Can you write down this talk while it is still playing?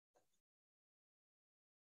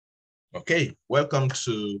Okay, welcome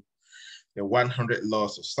to the 100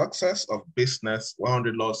 Laws of Success of Business,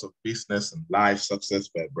 100 Laws of Business and Life Success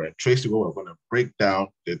by Bryan Tracy, where we're going to break down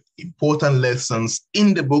the important lessons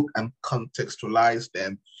in the book and contextualize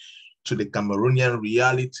them to the Cameroonian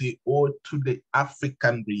reality or to the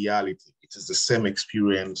African reality. It is the same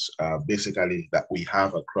experience, basically, that we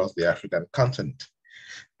have across the African continent.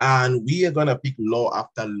 And we are going to pick law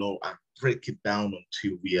after law and break it down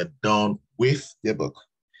until we are done with the book.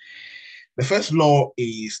 The first law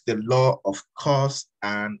is the law of cause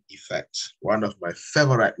and effect, one of my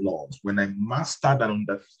favorite laws. When I mastered and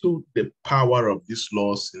understood the power of this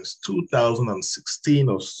law since 2016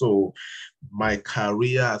 or so, my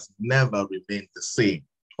career has never remained the same.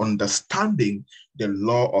 Understanding the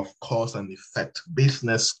law of cause and effect,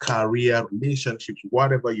 business, career, relationships,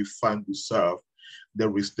 whatever you find yourself,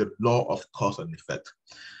 there is the law of cause and effect.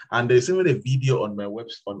 And there's even a video on my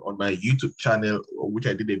website, on my YouTube channel, which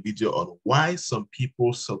I did a video on why some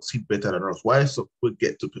people succeed better than others, why some people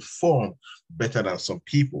get to perform better than some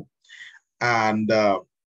people. And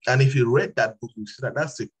if you read that book, you see that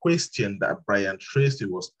that's a question that Bryan Tracy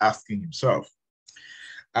was asking himself.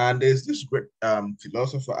 And there's this great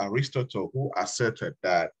philosopher, Aristotle, who asserted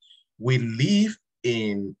that we live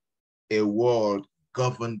in a world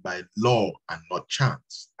governed by law and not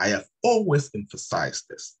chance. I have always emphasized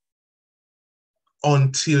this.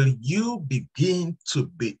 Until you begin to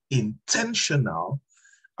be intentional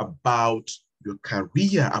about your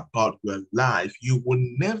career, about your life, you will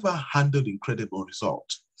never handle incredible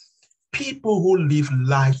results. People who live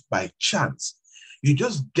life by chance, you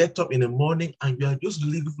just get up in the morning and you are just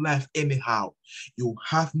living life anyhow. You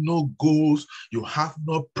have no goals, you have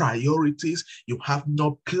no priorities, you have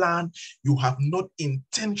no plan, you have not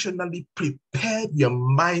intentionally prepared your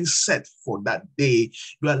mindset for that day.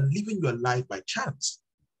 You are living your life by chance.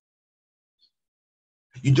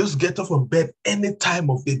 You just get up from bed any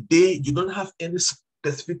time of the day. You don't have any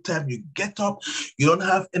specific time you get up. You don't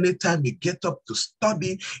have any time you get up to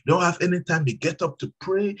study. You don't have any time you get up to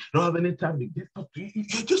pray. You don't have any time you get up to,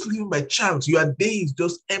 you're just living by chance. Your day is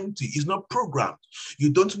just empty. It's not programmed.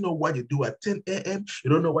 You don't know what you do at 10 a.m. You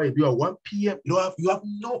don't know what you do at 1 p.m. You have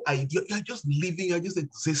no idea. You're just living, you're just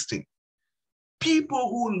existing. People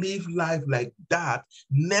who live life like that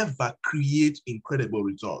never create incredible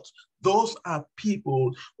results. Those are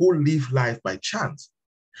people who live life by chance.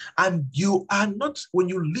 And you are not, when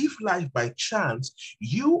you live life by chance,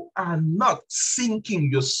 you are not syncing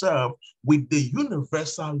yourself with the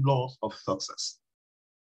universal laws of success.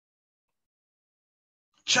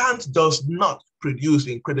 Chance does not produce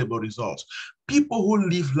incredible results. People who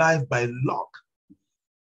live life by luck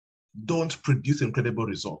don't produce incredible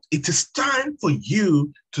results. It is time for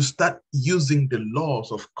you to start using the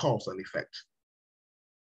laws of cause and effect.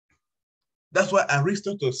 That's why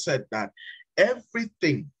Aristotle said that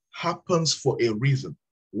everything happens for a reason,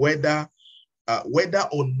 whether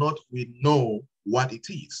or not we know what it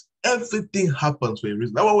is. Everything happens for a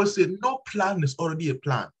reason. I always say no plan is already a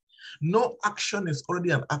plan. No action is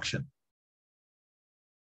already an action.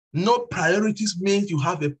 No priorities means you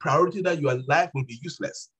have a priority that your life will be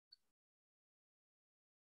useless.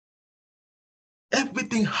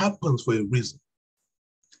 Everything happens for a reason.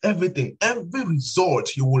 Everything, every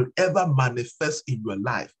result you will ever manifest in your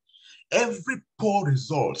life, every poor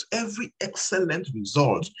result, every excellent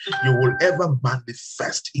result you will ever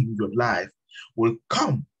manifest in your life will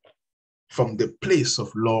come from the place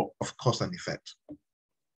of law of cause and effect.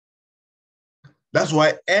 That's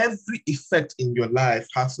why every effect in your life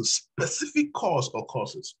has a specific cause or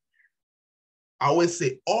causes. I always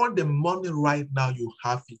say all the money right now you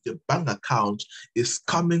have in the bank account is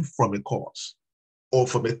coming from a cause or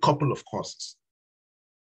from a couple of causes.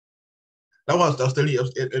 That was I was telling you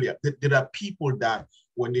earlier. There are people that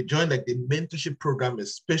when they join like the mentorship program,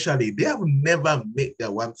 especially, they have never made their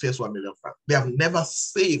first 1 million francs. They have never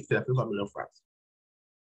saved their first 1 million francs.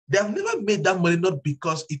 They have never made that money, not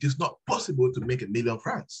because it is not possible to make 1 million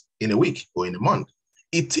francs in a week or in a month.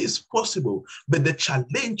 It is possible, but the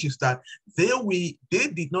challenge is that they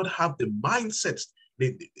did not have the mindset,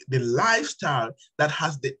 the lifestyle that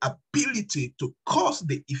has the ability to cause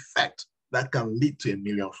the effect that can lead to 1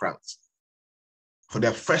 million francs for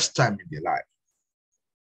their first time in their life.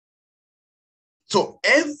 So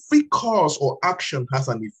every cause or action has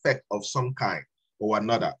an effect of some kind or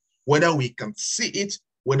another, whether we can see it,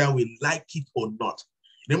 whether we like it or not.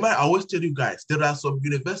 Remember, I always tell you guys, there are some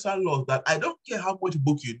universal laws that I don't care how much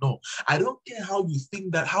book you know. I don't care how you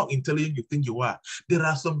think that, how intelligent you think you are. There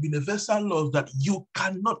are some universal laws that you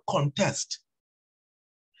cannot contest.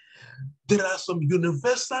 There are some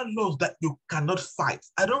universal laws that you cannot fight.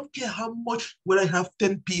 I don't care how much, whether I have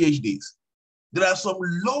 10 PhDs. There are some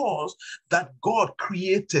laws that God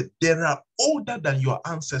created. They are older than your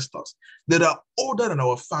ancestors. They are older than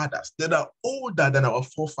our fathers. They are older than our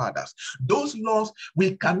forefathers. Those laws,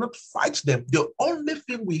 we cannot fight them. The only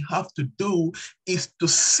thing we have to do is to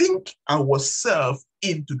sink ourselves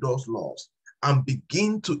into those laws and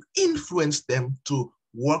begin to influence them to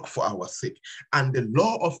work for our sake. And the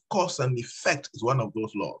law of cause and effect is one of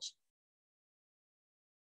those laws.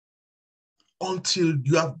 Until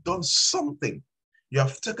you have done something, you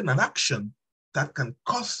have taken an action that can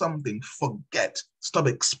cause something, forget, stop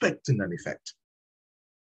expecting an effect.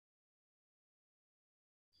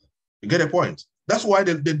 You get a point? That's why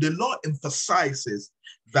the law emphasizes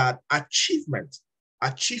that achievement,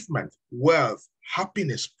 wealth,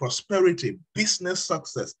 happiness, prosperity, business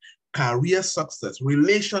success, career success,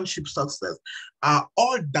 relationship success are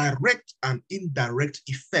all direct and indirect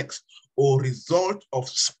effects or result of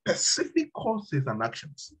specific causes and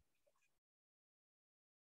actions.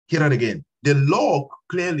 Hear that again. The law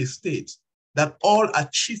clearly states that all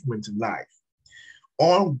achievement in life,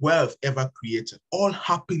 all wealth ever created, all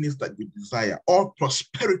happiness that you desire, all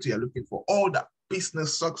prosperity you're looking for, all that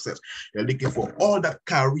business success you're looking for, all that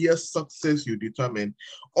career success you determine,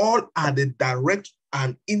 all are the direct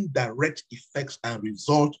and indirect effects and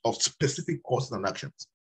results of specific causes and actions.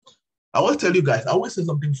 I always tell you guys, I always say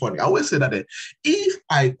something funny. I always say that if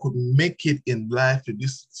I could make it in life to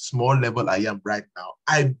this small level I am right now,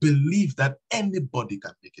 I believe that anybody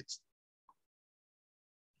can make it.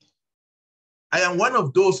 I am one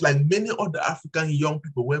of those, like many other African young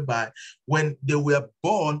people, whereby when they were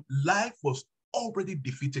born, life was already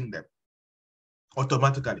defeating them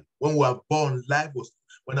automatically. When we were born,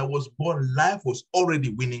 when I was born, life was already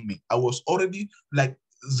winning me. I was already like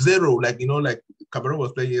zero, like Cameroon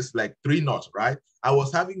was playing is like 3-0, right? I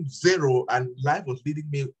was having 0 and life was leading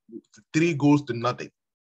me 3 goals to nothing,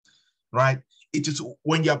 right? It is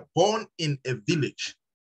when you're born in a village,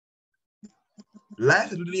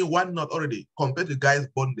 life is leading 1-0 already compared to guys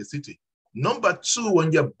born in the city. Number 2,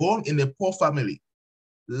 when you're born in a poor family,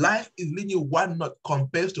 life is leading you 1-0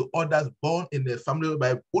 compared to others born in a family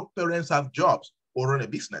where both parents have jobs or run a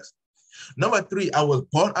business. Number 3, I was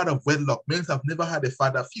born out of wedlock, means I've never had a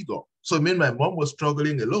father figure. So it means my mom was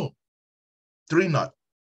struggling alone. 3-0.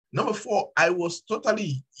 Number 4, I was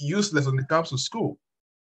totally useless when it comes to school.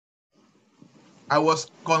 I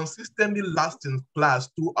was consistently last in class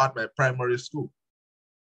throughout my primary school.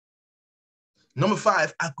 Number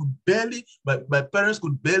 5, I could barely, my parents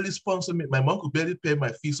could barely sponsor me. My mom could barely pay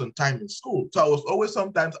my fees on time in school. So I was always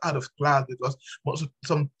sometimes out of class because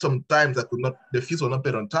sometimes the fees were not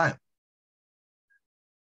paid on time.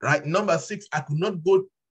 Right? Number 6, I could not go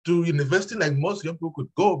to university like most young people could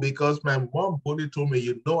go because my mom only told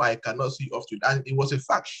me, I cannot see you off to it. And it was a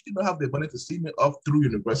fact. She did not have the money to see me off through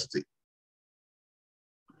university.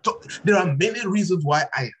 So there are many reasons why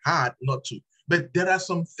I had not to. But there are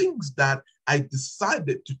some things that I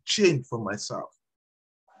decided to change for myself.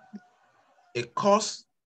 A cause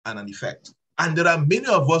and an effect. And there are many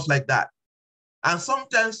of us like that. And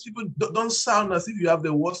sometimes people don't sound as if you have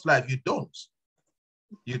the worst life. You don't.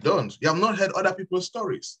 You don't. You have not heard other people's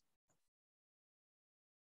stories.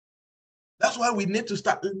 That's why we need to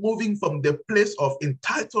start moving from the place of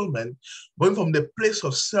entitlement, going from the place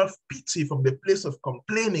of self-pity, from the place of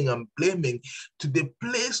complaining and blaming, to the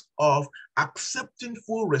place of accepting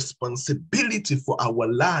full responsibility for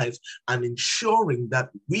our lives and ensuring that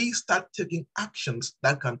we start taking actions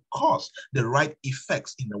that can cause the right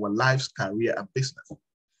effects in our lives, career, and business.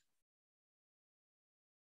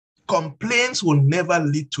 Complaints will never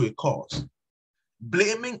lead to a cause.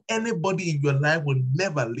 Blaming anybody in your life will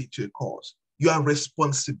never lead to a cause. Your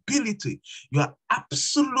responsibility, your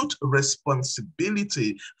absolute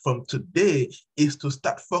responsibility from today is to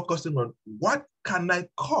start focusing on what can I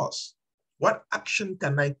cause? What action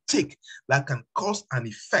can I take that can cause an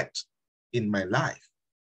effect in my life?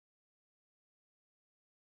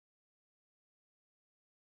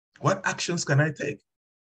 What actions can I take?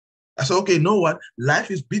 I said, okay, you know what?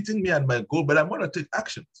 Life is beating me at my goal, but I'm going to take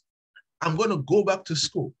actions. I'm going to go back to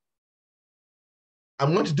school.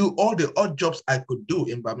 I'm going to do all the odd jobs I could do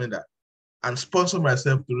in Bamenda and sponsor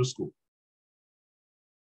myself through school.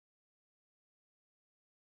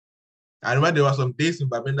 I remember there were some days in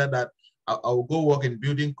Bamenda that I will go work in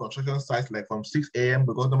building construction sites like from 6 a.m.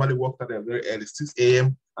 because normally work at very early, 6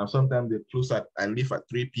 a.m. and sometimes they close I leave at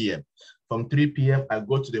 3 p.m. From 3 p.m. I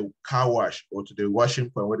go to the car wash or to the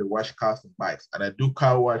washing point where they wash cars and bikes. And I do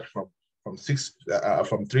car wash from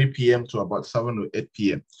from 3 p.m. to about 7 or 8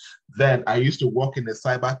 p.m. Then I used to work in the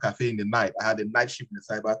cyber cafe in the night. I had a night shift in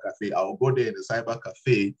the cyber cafe. I will go there in the cyber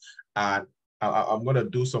cafe and I'm going to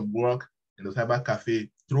do some work in the cyber cafe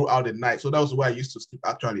throughout the night. So that was where I used to sleep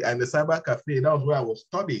actually. And the cyber cafe, that was where I was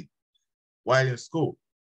studying while in school.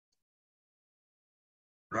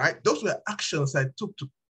 Right? Those were actions I took to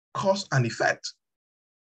cause an effect.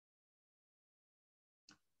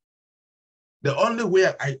 The only way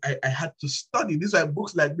I had to study, these are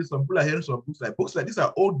books like this, some people are hearing some books like these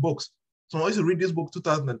are old books. So I used to read this book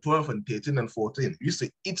 2012 and 13 and 14. We used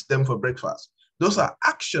to eat them for breakfast. Those are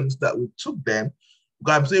actions that we took them.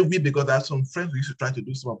 I'm saying we because I have some friends, we used to try to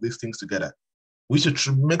do some of these things together. We should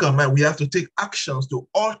make our mind, we have to take actions to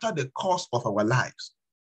alter the course of our lives.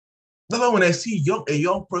 That's why when I see a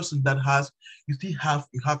young person that you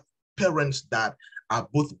have parents that are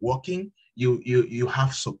both working, you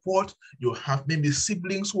have support, you have maybe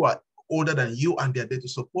siblings who are older than you and they're there to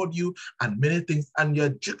support you and many things, and you're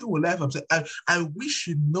joking with life. I'm saying, I wish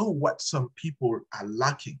you know what some people are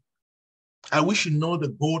lacking. I wish you know the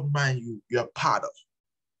gold mine you're part of.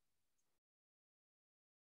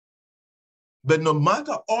 But no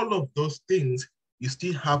matter all of those things, you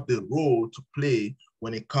still have the role to play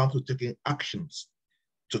when it comes to taking actions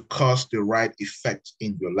to cause the right effect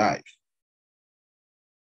in your life.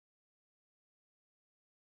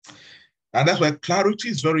 And that's why clarity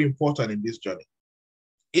is very important in this journey.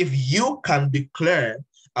 If you can be clear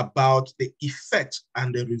about the effect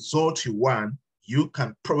and the result you want, you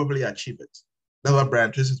can probably achieve it. That's what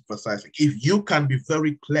Bryan Tracy is emphasizing. If you can be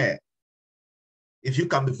very clear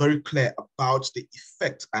about the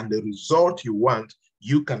effect and the result you want,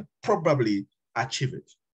 you can probably achieve it.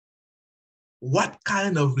 What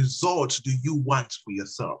kind of results do you want for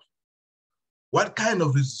yourself? What kind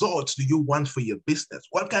of results do you want for your business?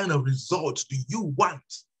 What kind of results do you want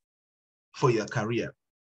for your career?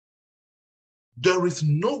 There is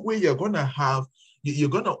no way you're going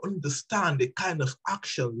to understand the kind of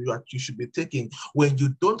action you should be taking when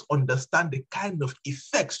you don't understand the kind of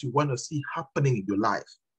effects you want to see happening in your life.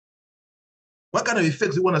 What kind of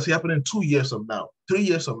effects do you want to see happening 2 years from now, 3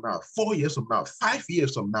 years from now, 4 years from now, 5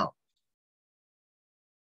 years from now?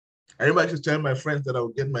 I remember I used to tell my friends that I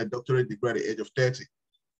would get my doctorate degree at the age of 30.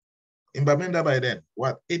 In Bamenda by then,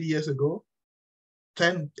 8 years ago?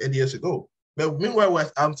 8 years ago. But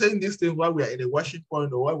meanwhile, I'm saying these things while we are in a washing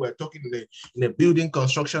point or while we're talking in a building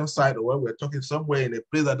construction site or while we're talking somewhere in a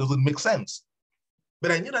place that doesn't make sense.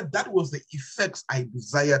 But I knew that was the effects I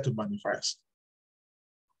desire to manifest.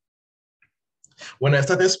 When I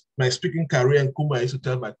started my speaking career in Kuma, I used to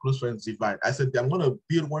tell my close friends, Divine, I said, I'm going to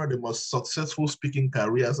build one of the most successful speaking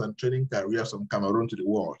careers and training careers from Cameroon to the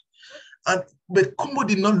world. But Kuma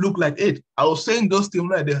did not look like it. I was saying those things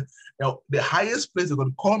like the highest place they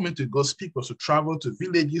could call me to go speak was to travel to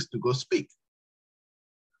villages to go speak.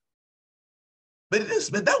 But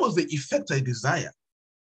that was the effect I desire.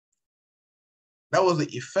 That was the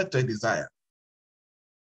effect I desire.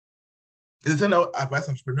 It's an advice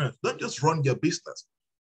entrepreneurs. Don't just run your business.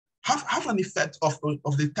 Have an effect of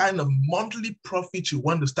the kind of monthly profit you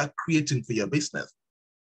want to start creating for your business.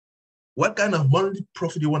 What kind of monthly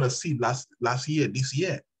profit you want to see last year, this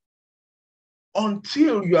year?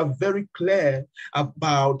 Until you are very clear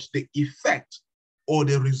about the effect or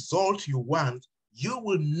the result you want, you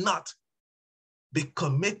will not be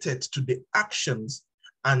committed to the actions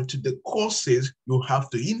and to the causes you have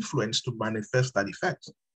to influence to manifest that effect.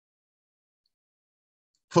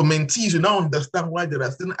 For mentees, you now understand why there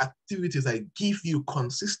are certain activities I give you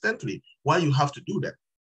consistently, why you have to do them.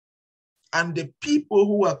 And the people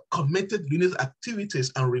who are committed to these activities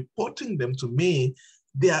and reporting them to me,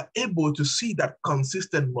 they are able to see that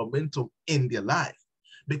consistent momentum in their life.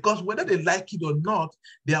 Because whether they like it or not,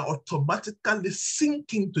 they are automatically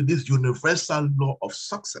sinking to this universal law of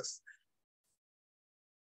success.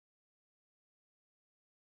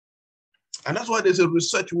 And that's why there's a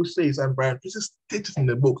research which says, and Bryan Tracy stated in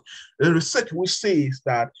the book, the research which says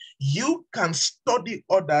that you can study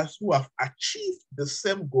others who have achieved the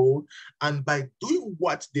same goal, and by doing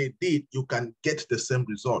what they did, you can get the same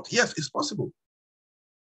result. Yes, it's possible.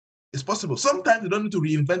 It's possible. Sometimes you don't need to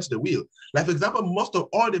reinvent the wheel. Like, for example, most of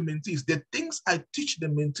all the mentees, the things I teach the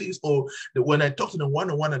mentees or when I talk to them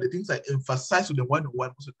one-on-one and the things I emphasize to them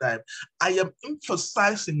one-on-one most of the time, I am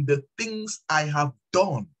emphasizing the things I have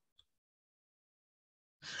done.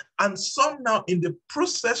 And some now in the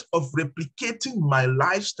process of replicating my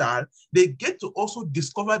lifestyle, they get to also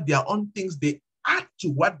discover their own things. They add to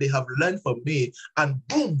what they have learned from me, and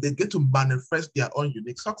boom, they get to manifest their own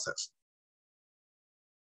unique success.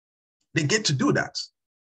 They get to do that.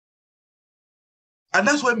 And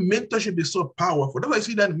that's why mentorship is so powerful. That's why I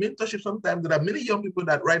see that mentorship sometimes there are many young people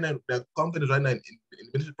that right now, their companies right now in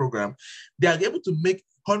the mentorship program, they are able to make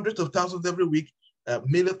hundreds of thousands every week,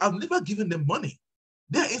 millions. I've never given them money.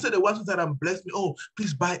 They're instead the ones that have blessed me, oh,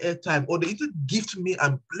 please buy airtime, or they either gift me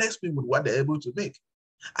and bless me with what they're able to make.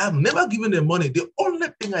 I've never given them money. The only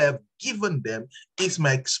thing I have given them is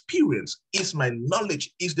my experience, is my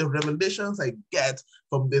knowledge, is the revelations I get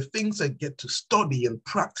from the things I get to study and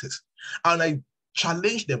practice. And I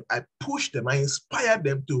challenge them, I push them, I inspire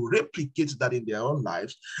them to replicate that in their own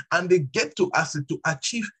lives, and they get to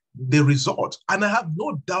achieve the result. And I have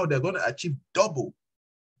no doubt they're going to achieve double.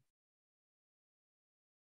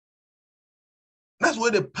 That's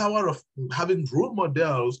where the power of having role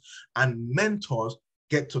models and mentors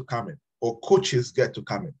get to come in, or coaches get to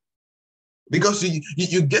come in. Because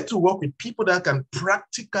you get to work with people that can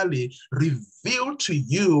practically reveal to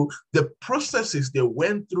you the processes they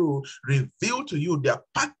went through, reveal to you their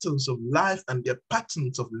patterns of life and their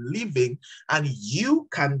patterns of living, and you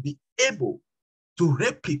can be able to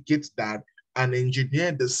replicate that and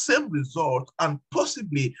engineer the same result and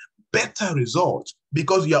possibly better results,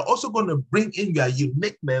 because you are also going to bring in your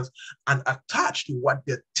uniqueness and attach to what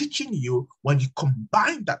they're teaching you. When you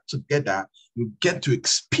combine that together, you get to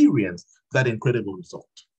experience that incredible result.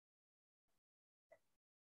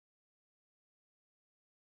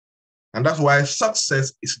 And that's why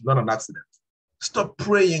success is not an accident. Stop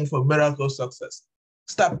praying for miracle success.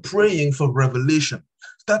 Start praying for revelation.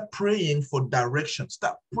 Start praying for direction.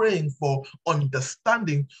 Start praying for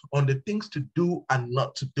understanding on the things to do and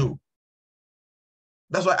not to do.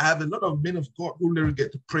 That's why I have a lot of men of God who literally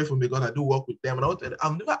get to pray for me because I do work with them. And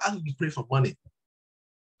I've never asked them to pray for money.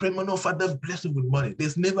 Pray, no, Father, bless me with money.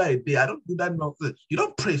 There's never a day. I don't do that nonsense. You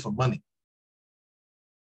don't pray for money.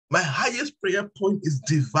 My highest prayer point is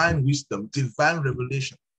divine wisdom, divine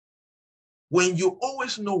revelation. When you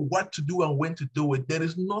always know what to do and when to do it, there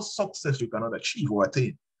is no success you cannot achieve or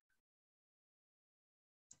attain.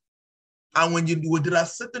 And when there are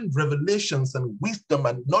certain revelations and wisdom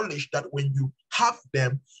and knowledge that when you have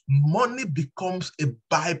them, money becomes a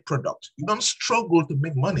byproduct. You don't struggle to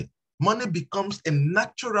make money. Money becomes a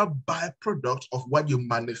natural byproduct of what you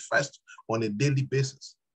manifest on a daily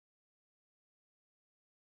basis.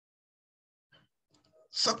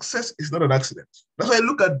 Success is not an accident. That's why I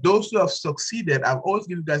look at those who have succeeded. I've always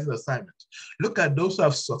given you guys an assignment. Look at those who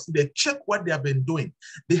have succeeded. Check what they have been doing.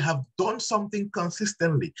 They have done something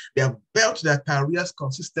consistently. They have built their careers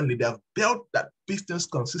consistently. They have built that business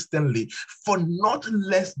consistently for not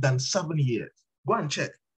less than 7 years. Go and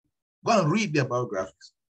check. Go and read their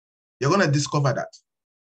biographies. You're going to discover that.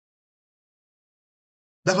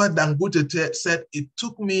 That's why Dangote said, it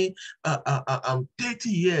took me 30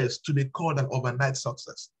 years to be called an overnight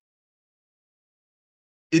success.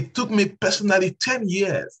 It took me personally 10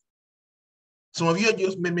 years. Some of you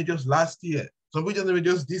just made me just last year. Some of you just made me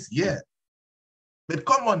just this year. But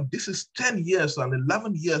come on, this is 10 years and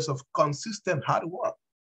 11 years of consistent hard work.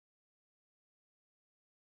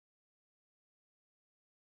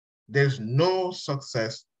 There's no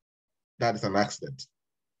success that is an accident.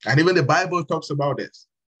 And even the Bible talks about this.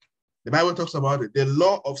 The Bible talks about it, the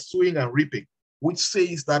law of sowing and reaping, which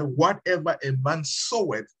says that whatever a man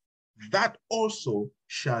soweth, that also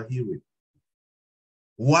shall he reap.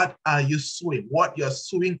 What are you sowing? What you're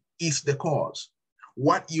sowing is the cause.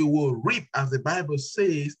 What you will reap, as the Bible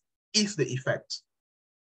says, is the effect.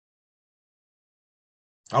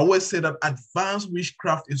 I always say that advanced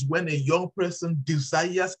witchcraft is when a young person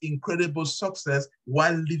desires incredible success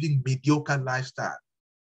while living mediocre lifestyle.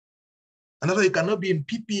 And that's why you cannot be in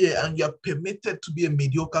PPA and you're permitted to be a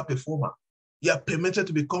mediocre performer. You're permitted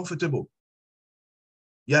to be comfortable.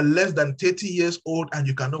 You're less than 30 years old and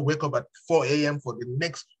you cannot wake up at 4 a.m. for the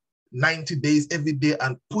next 90 days every day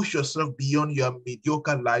and push yourself beyond your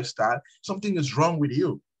mediocre lifestyle. Something is wrong with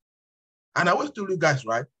you. And I always tell you guys,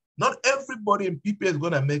 right? Not everybody in PPA is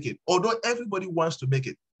going to make it, although everybody wants to make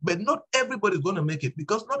it. But not everybody is going to make it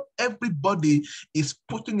because not everybody is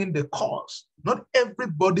putting in the cause. Not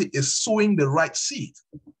everybody is sowing the right seed.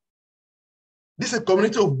 This is a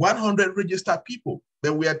community of 100 registered people,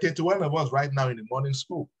 but we are 31 of us right now in the morning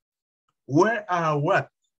school. Where are what?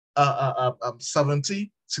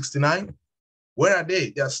 70, 69? Where are they?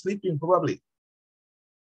 They are sleeping probably.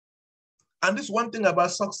 And this one thing about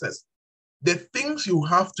success. The things you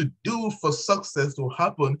have to do for success to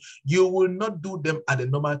happen, you will not do them at a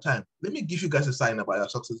normal time. Let me give you guys a sign about your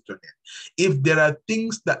success journey. If there are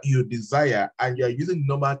things that you desire and you're using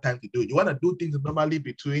normal time to do it, you want to do things normally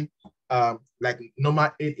between like normal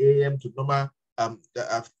 8 a.m. to normal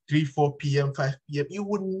 3, 4 p.m., 5 p.m., you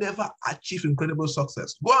would never achieve incredible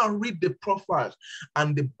success. Go and read the profiles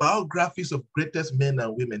and the biographies of greatest men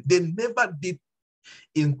and women. They never did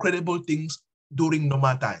incredible things during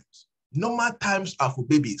normal times. Normal times are for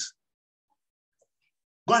babies.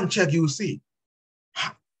 Go and check, you will see.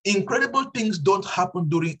 Incredible things don't happen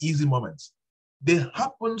during easy moments. They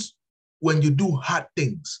happen when you do hard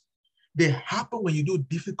things. They happen when you do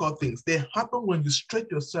difficult things. They happen when you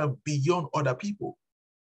stretch yourself beyond other people.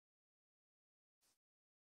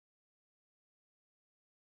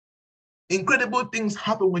 Incredible things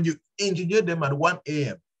happen when you engineer them at 1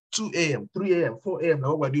 a.m., 2 a.m., 3 a.m., 4 a.m., like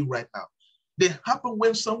what we're doing right now. They happen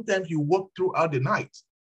when sometimes you work throughout the night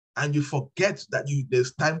and you forget that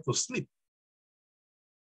there's time for sleep.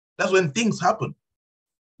 That's when things happen.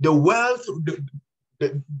 The world's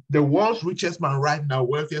richest man right now,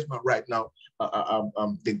 wealthiest man right now,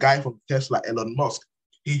 the guy from Tesla, Elon Musk,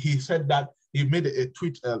 he said that he made a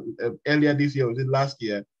tweet earlier this year, was it last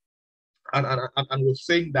year, and was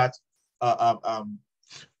saying that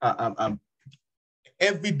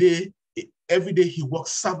every day he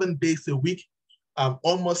works 7 days a week,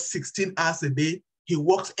 almost 16 hours a day. He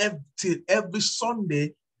works every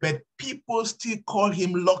Sunday, but people still call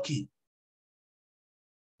him lucky.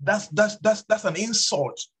 That's an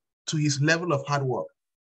insult to his level of hard work.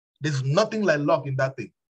 There's nothing like luck in that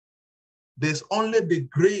thing. There's only the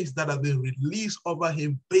grace that has been released over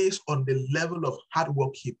him based on the level of hard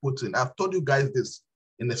work he puts in. I've told you guys this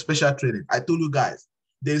in a special training. I told you guys,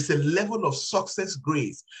 there's a level of success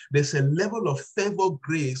grace. There's a level of favor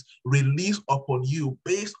grace released upon you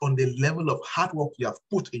based on the level of hard work you have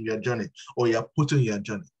put in your journey or you have put in your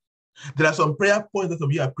journey. There are some prayer points that some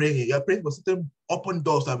of you are praying. You are praying for certain open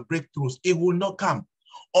doors and breakthroughs. It will not come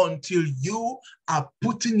until you are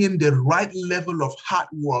putting in the right level of hard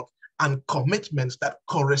work and commitments that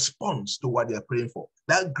corresponds to what they are praying for.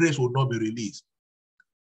 That grace will not be released.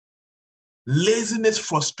 Laziness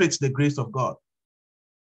frustrates the grace of God.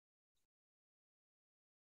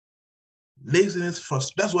 Laziness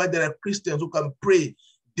frustrates. That's why there are Christians who can pray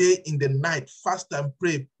day in the night, fast and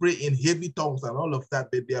pray in heavy tongues and all of that,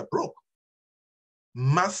 but they are broke.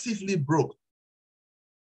 Massively broke.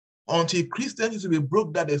 Until Christians used to be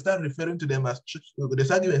broke, that they start referring to them as, they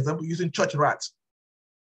start giving example using church rats.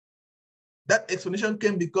 That explanation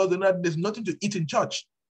came because there's nothing to eat in church.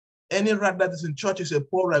 Any rat that is in church is a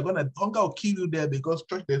poor rat. Hunger will kill you there because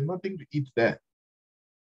church, there's nothing to eat there.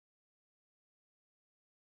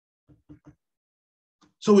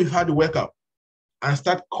 So we've had to wake up and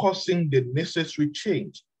start causing the necessary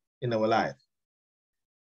change in our life.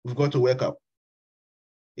 We've got to wake up.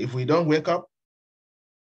 If we don't wake up,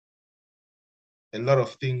 a lot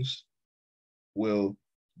of things will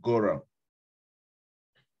go wrong.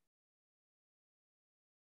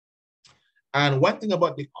 And one thing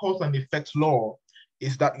about the cause and effect law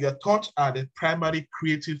is that your thoughts are the primary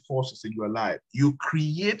creative forces in your life. You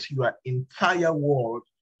create your entire world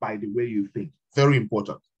by the way you think. Very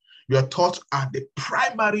important. Your thoughts are the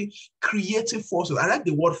primary creative forces. I like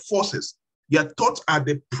the word forces. Your thoughts are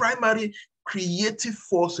the primary creative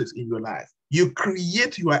forces in your life. You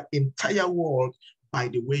create your entire world by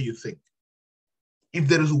the way you think. If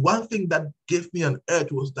there is one thing that gave me an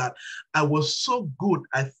edge was that I was so good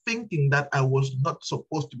at thinking that I was not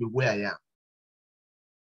supposed to be where I am.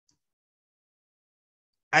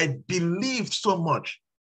 I believed so much.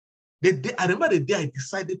 I remember the day I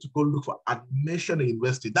decided to go look for admission in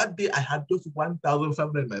university. That day I had those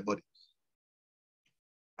 1,500 in my body.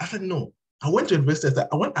 I said, no. I went to university. I said,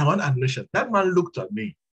 I want admission. That man looked at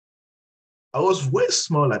me. I was way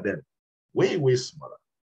smaller then. Way, way smaller.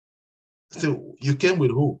 So you came with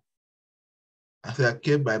who? I said, I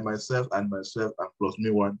came by myself and plus me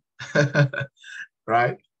one.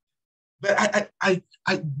 Right? But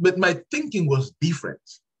but my thinking was different.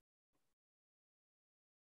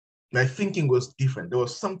 My thinking was different. There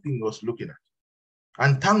was something I was looking at.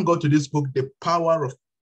 And thank God to this book, The Power of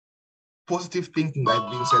Positive Thinking by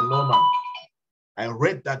Vincent Norman. I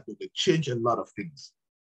read that book. It changed a lot of things.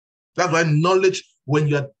 That's why knowledge, when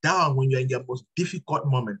you're down, when you're in your most difficult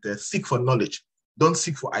moment, seek for knowledge. Don't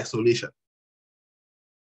seek for isolation.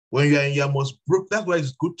 When you're in your most broke, that's why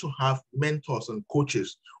it's good to have mentors and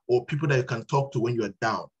coaches or people that you can talk to when you're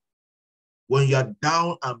down. When you're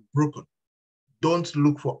down and broken, don't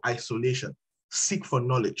look for isolation. Seek for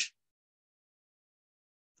knowledge.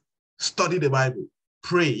 Study the Bible.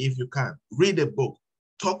 Pray if you can. Read a book.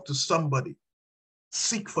 Talk to somebody.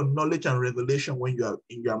 Seek for knowledge and revelation when you are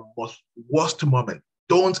in your most worst moment.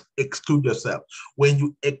 Don't exclude yourself. When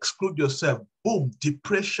you exclude yourself, boom,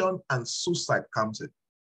 depression and suicide comes in.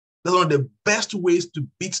 That's one of the best ways to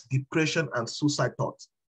beat depression and suicide thoughts.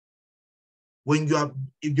 When if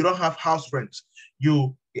you don't have house rent,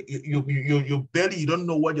 you barely, you don't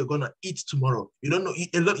know what you're gonna eat tomorrow. You don't know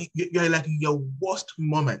you're like in your worst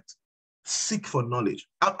moment. Seek for knowledge.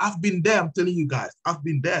 I've been there. I'm telling you guys, I've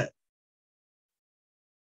been there.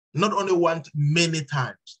 Not only once, many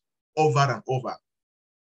times, over and over.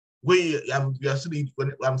 I'm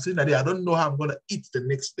sitting there, I don't know how I'm gonna eat the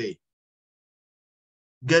next day.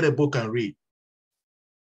 Get a book and read.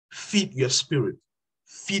 Feed your spirit.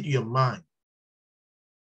 Feed your mind.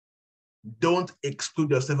 Don't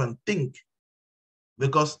exclude yourself and think,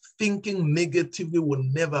 because thinking negatively will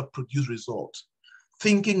never produce results.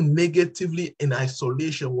 Thinking negatively in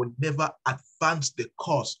isolation will never advance the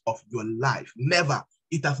cause of your life. Never.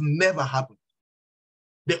 It has never happened.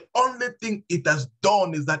 The only thing it has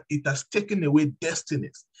done is that it has taken away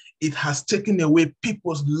destinies. It has taken away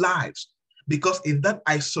people's lives, because in that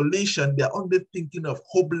isolation, they're only thinking of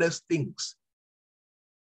hopeless things.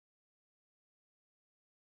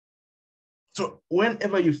 So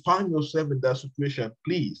whenever you find yourself in that situation,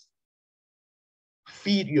 please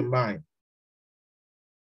feed your mind.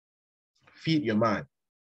 Feed your mind.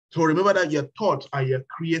 So remember that your thoughts are your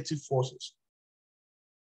creative forces.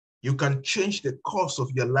 You can change the course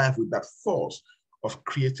of your life with that force of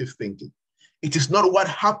creative thinking. It is not what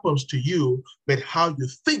happens to you, but how you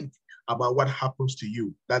think about what happens to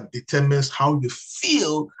you that determines how you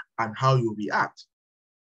feel and how you react.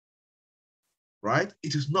 Right?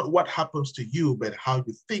 It is not what happens to you, but how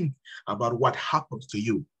you think about what happens to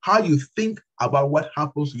you. How you think about what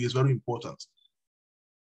happens to you is very important.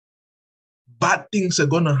 Bad things are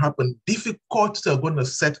going to happen. Difficulties are going to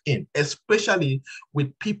set in, especially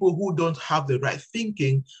with people who don't have the right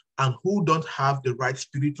thinking and who don't have the right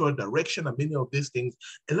spiritual direction and many of these things.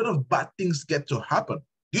 A lot of bad things get to happen.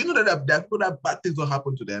 Do you know that there are people that bad things will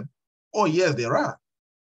happen to them? Oh, yes, there are.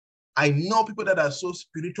 I know people that are so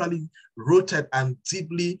spiritually rooted and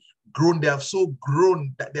deeply grown. They have so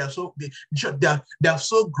grown that they have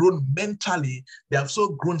so grown mentally. They have so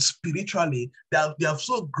grown spiritually. They have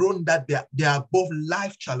so grown that they are above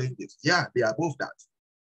life challenges. Yeah, they are above that.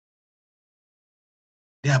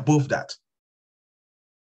 They are above that.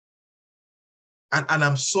 And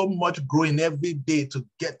I'm so much growing every day to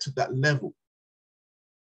get to that level.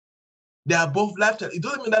 They're above life challenges. It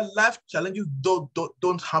doesn't mean that life challenges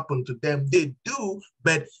don't happen to them. They do,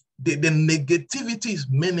 but the negativity is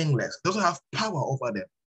meaningless. It doesn't have power over them.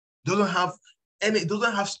 It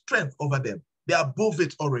doesn't have strength over them. They're above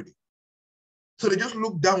it already. So they just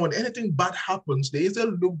look down when anything bad happens. They either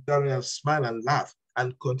look down and smile and laugh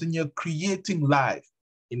and continue creating life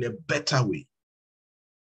in a better way.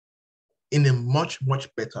 In a much,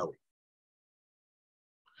 much better way.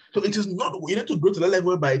 So it is not, you need to go to that level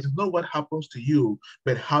whereby it is not what happens to you,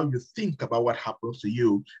 but how you think about what happens to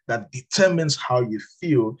you that determines how you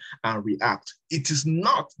feel and react. It is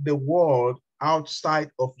not the world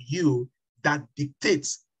outside of you that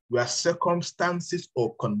dictates your circumstances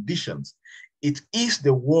or conditions. It is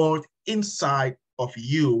the world inside of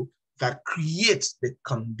you that creates the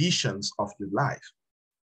conditions of your life.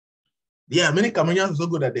 Yeah, many Cameroonians are so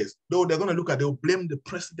good at this. They're going to they'll blame the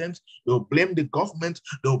president, they'll blame the government,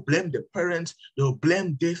 they'll blame the parents, they'll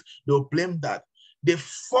blame this, they'll blame that. They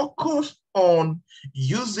focus on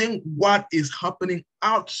using what is happening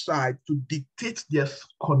outside to dictate their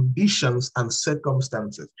conditions and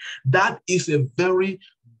circumstances. That is a very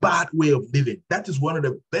bad way of living. That is one of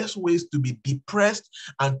the best ways to be depressed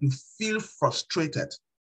and to feel frustrated.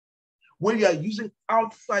 When you are using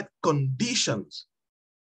outside conditions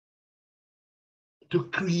to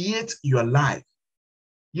create your life.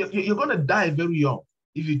 You're going to die very young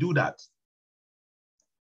if you do that.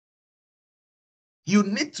 You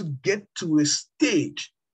need to get to a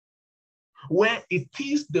stage where it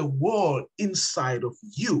is the world inside of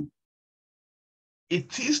you.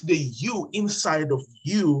 It is the you inside of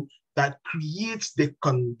you that creates the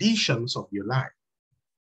conditions of your life.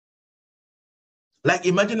 Like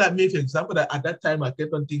imagine like me, for example, that at that time I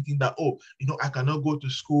kept on thinking that, oh, I cannot go to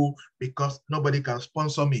school because nobody can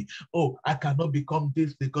sponsor me. Oh, I cannot become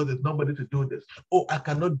this because there's nobody to do this. Oh, I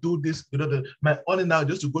cannot do this. My only now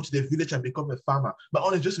just to go to the village and become a farmer. My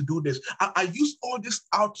only just to do this. I use all these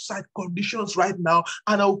outside conditions right now,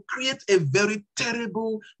 and I'll create a very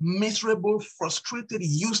terrible, miserable, frustrated,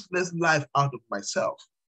 useless life out of myself.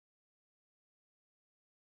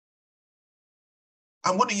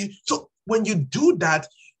 And what do you, so when you do that,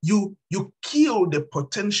 you kill the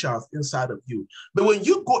potentials inside of you. But when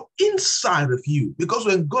you go inside of you, because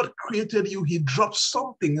when God created you, he dropped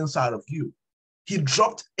something inside of you. He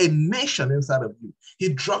dropped a nation inside of you. He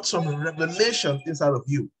dropped some revelations inside of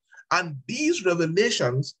you. And these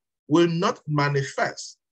revelations will not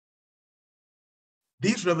manifest.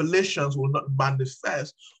 These revelations will not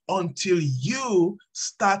manifest until you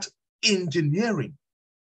start engineering.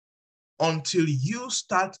 Until you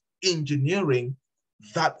start engineering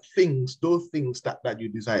those things that you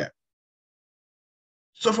desire.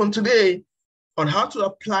 So from today, on how to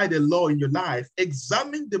apply the law in your life,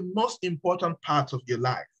 examine the most important parts of your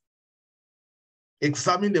life.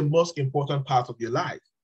 Examine the most important parts of your life.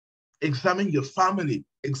 Examine your family,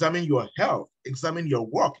 examine your health, examine your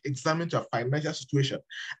work, examine your financial situation,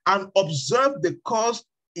 and observe the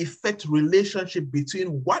cause-effect relationship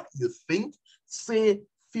between what you think, say,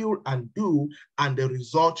 feel, and do, and the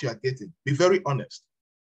result you are getting. Be very honest.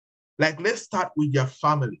 Like, let's start with your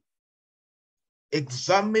family.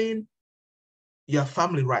 Examine your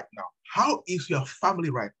family right now. How is your family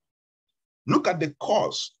right now? Look at the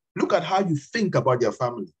cause. Look at how you think about your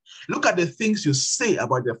family. Look at the things you say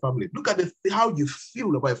about your family. Look at how you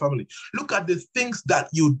feel about your family. Look at the things that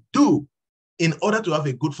you do in order to have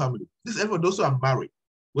a good family. This is for those who are married.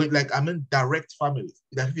 Direct families.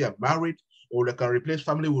 That if you are married, or they can replace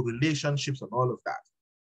family with relationships and all of that.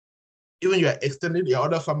 Even you are extending your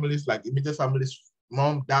other families, like immediate families,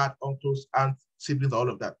 mom, dad, uncles, aunts, siblings, all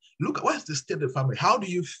of that. Look at what's the state of the family. How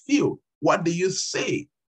do you feel? What do you say?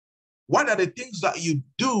 What are the things that you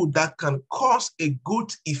do that can cause a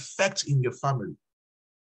good effect in your family?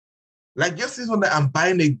 Like just this one that I'm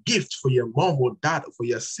buying a gift for your mom or dad or for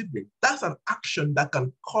your sibling. That's an action that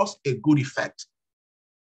can cause a good effect.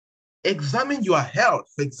 Examine your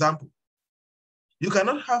health, for example. You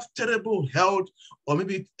cannot have terrible health, or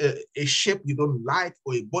maybe a shape you don't like,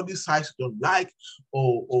 or a body size you don't like,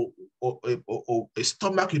 or a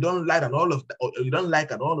stomach you don't like, and all of that, or you don't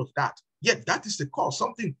like, and all of that. Yet that is the cause.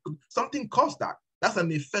 Something caused that. That's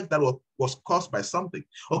an effect that was caused by something.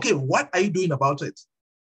 Okay, what are you doing about it?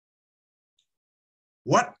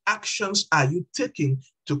 What actions are you taking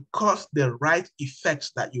to cause the right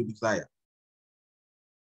effects that you desire?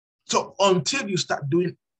 So until you start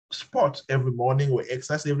doing sports every morning or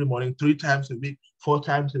exercise every morning, 3 times a week, 4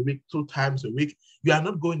 times a week, 2 times a week, you are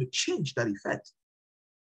not going to change that effect.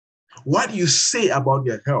 What you say about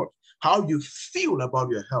your health, how you feel about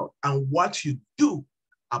your health, and what you do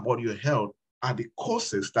about your health are the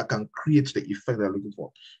causes that can create the effect they're looking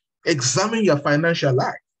for. Examine your financial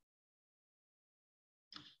life.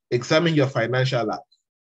 Examine your financial life.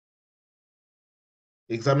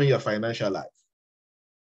 Examine your financial life.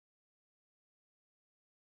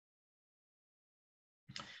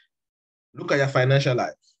 Look at your financial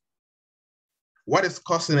life. What is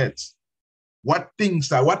causing it? What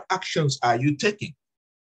actions are you taking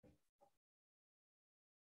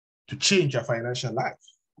to change your financial life?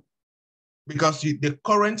 Because the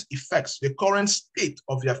current effects, the current state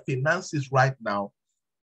of your finances right now,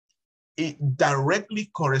 it directly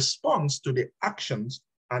corresponds to the actions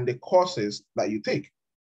and the causes that you take.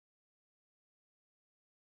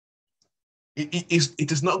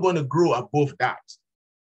 It is not going to grow above that.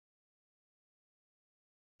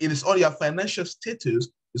 It is all your financial status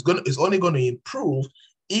is only going to improve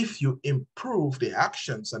if you improve the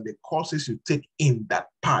actions and the causes you take in that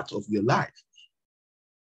part of your life.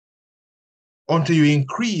 Until you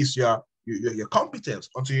increase your competence,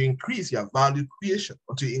 until you increase your value creation,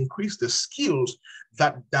 until you increase the skills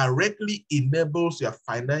that directly enables your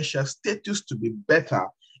financial status to be better,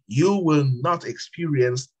 you will not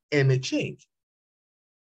experience any change.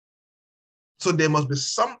 So there must be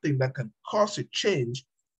something that can cause a change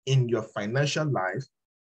in your financial life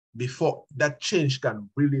before that change can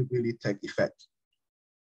really, really take effect.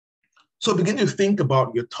 So begin to think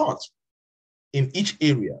about your thoughts in each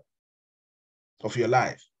area of your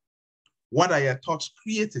life. What are your thoughts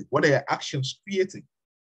creating? What are your actions creating?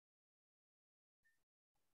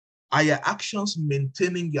 Are your actions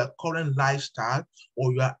maintaining your current lifestyle,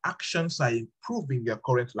 or your actions are improving your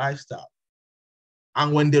current lifestyle?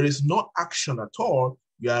 And when there is no action at all,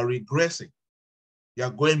 you are regressing. You are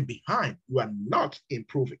going behind. You are not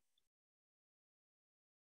improving.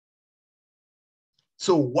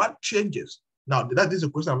 So what changes? Now, that is a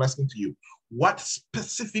question I'm asking to you. What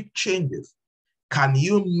specific changes can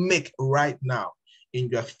you make right now in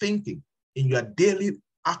your thinking, in your daily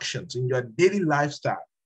actions, in your daily lifestyle?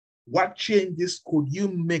 What changes could you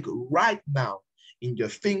make right now in your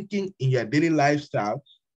thinking, in your daily lifestyle,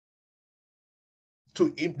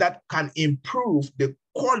 that can improve the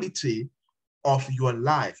quality of your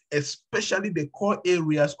life, especially the core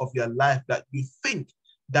areas of your life that you think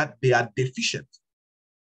that they are deficient?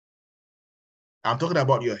 I'm talking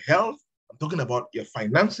about your health, I'm talking about your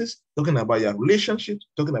finances, talking about your relationships,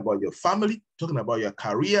 talking about your family, talking about your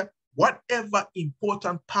career, whatever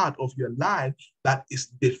important part of your life that is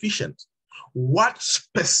deficient. What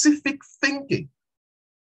specific thinking,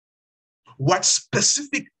 what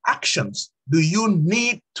specific actions do you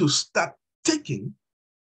need to start taking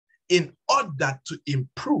in order to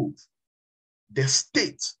improve the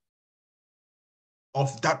state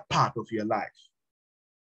of that part of your life?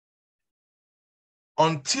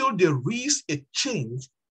 Until there is a change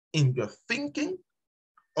in your thinking,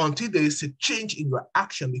 until there is a change in your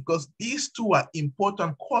action, because these two are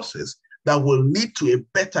important causes that will lead to a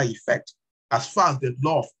better effect as far as the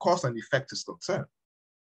law of cause and effect is concerned.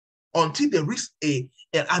 Until there is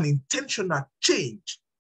an intentional change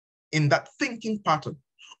in that thinking pattern,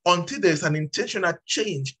 until there's an intentional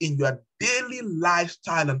change in your daily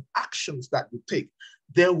lifestyle and actions that you take,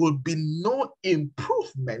 there will be no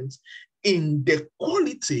improvement in the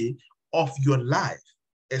quality of your life,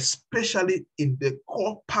 especially in the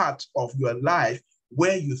core part of your life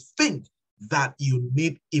where you think that you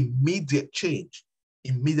need immediate change,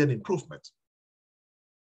 immediate improvement.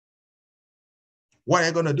 What are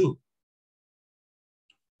you going to do?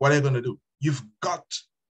 What are you going to do? You've got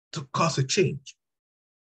to cause a change.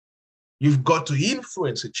 You've got to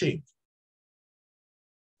influence a change.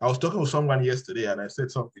 I was talking with someone yesterday and I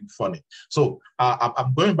said something funny. So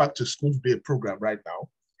I'm going back to school to do a program right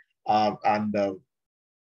now.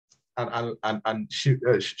 And she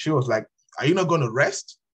was like, "Are you not going to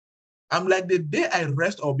rest?" I'm like, the day I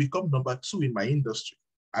rest, I'll become number 2 in my industry.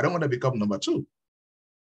 I don't want to become number 2.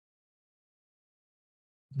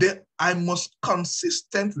 I must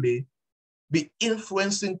consistently be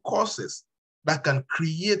influencing causes that can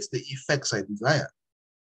create the effects I desire.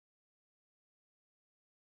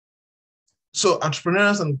 So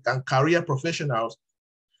entrepreneurs and career professionals,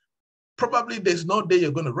 probably there's no day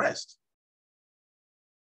you're going to rest.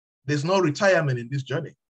 There's no retirement in this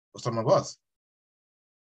journey for some of us.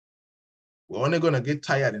 We're only going to get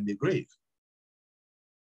tired in the grave.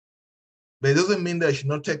 But it doesn't mean that you should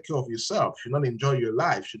not take care of yourself, you should not enjoy your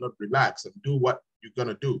life, you should not relax and do what you're going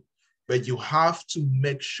to do. But you have to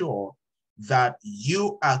make sure that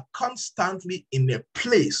you are constantly in a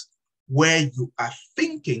place where you are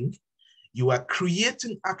thinking, you are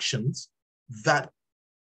creating actions that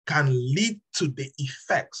can lead to the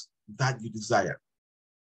effects that you desire.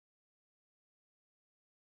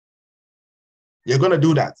 You're going to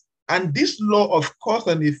do that. And this law of cause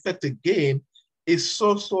and effect again is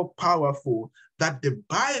so powerful that the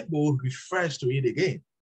Bible refers to it again.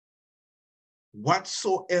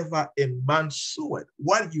 Whatsoever a man soweth,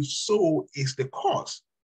 what you sow is the cause.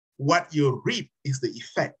 What you reap is the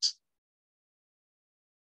effect.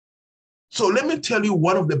 So let me tell you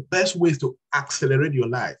one of the best ways to accelerate your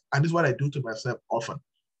life. And this is what I do to myself often.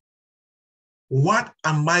 What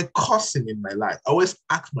am I causing in my life? I always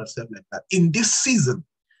ask myself like that. In this season,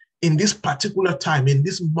 in this particular time, in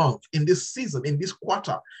this month, in this season, in this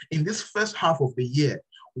quarter, in this first half of the year,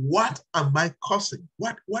 what am I causing?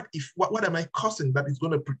 What am I causing that is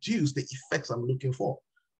going to produce the effects I'm looking for?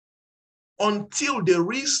 Until there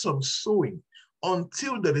is some sowing,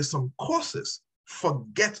 until there is some causes,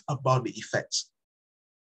 forget about the effects.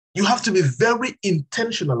 You have to be very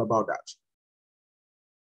intentional about that.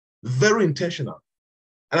 Very intentional.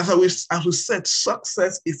 And as we said,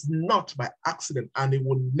 success is not by accident, and it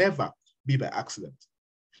will never be by accident.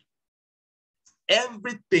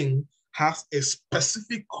 Everything has a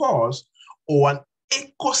specific cause or an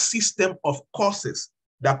ecosystem of causes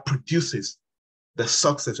that produces the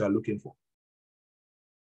success you are looking for.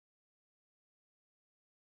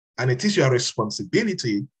 And it is your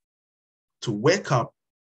responsibility to wake up,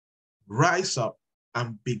 rise up,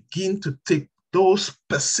 and begin to take those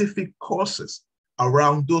specific causes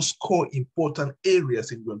around those core important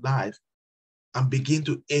areas in your life and begin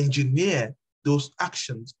to engineer those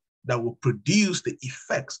actions that will produce the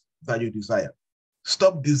effects that you desire.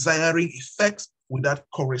 Stop desiring effects without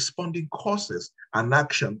corresponding causes and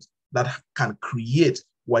actions that can create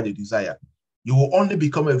what you desire. You will only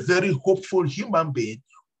become a very hopeful human being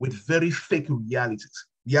with very fake realities.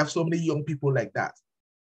 We have so many young people like that.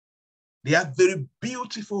 They have very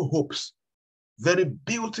beautiful hopes, very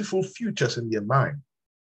beautiful futures in their mind,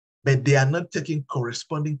 but they are not taking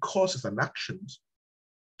corresponding causes and actions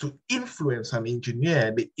to influence and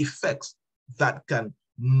engineer the effects that can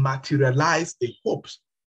materialize the hopes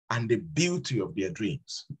and the beauty of their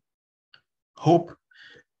dreams. Hope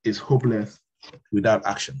is hopeless without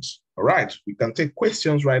actions. All right, we can take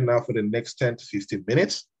questions right now for the next 10 to 15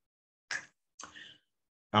 minutes.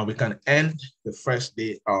 And we can end the first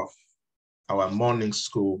day of our morning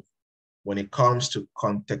school when it comes to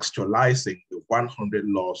contextualizing the 100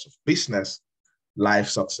 laws of business, life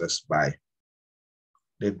success by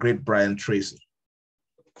the great Bryan Tracy.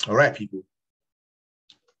 All right, people.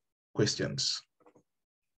 Questions?